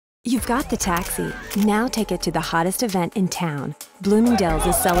You've got the taxi. Now take it to the hottest event in town. Bloomingdale's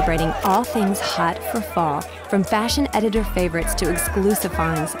is celebrating all things hot for fall. From fashion editor favorites to exclusive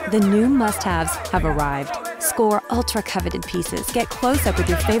finds, the new must-haves have arrived. Score ultra-coveted pieces, get close up with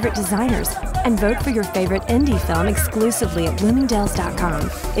your favorite designers, and vote for your favorite indie film exclusively at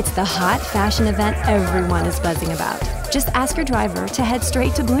Bloomingdales.com. It's the hot fashion event everyone is buzzing about. Just ask your driver to head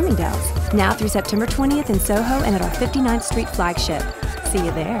straight to Bloomingdale's. Now through September 20th in Soho and at our 59th Street flagship. See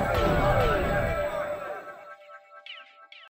you there.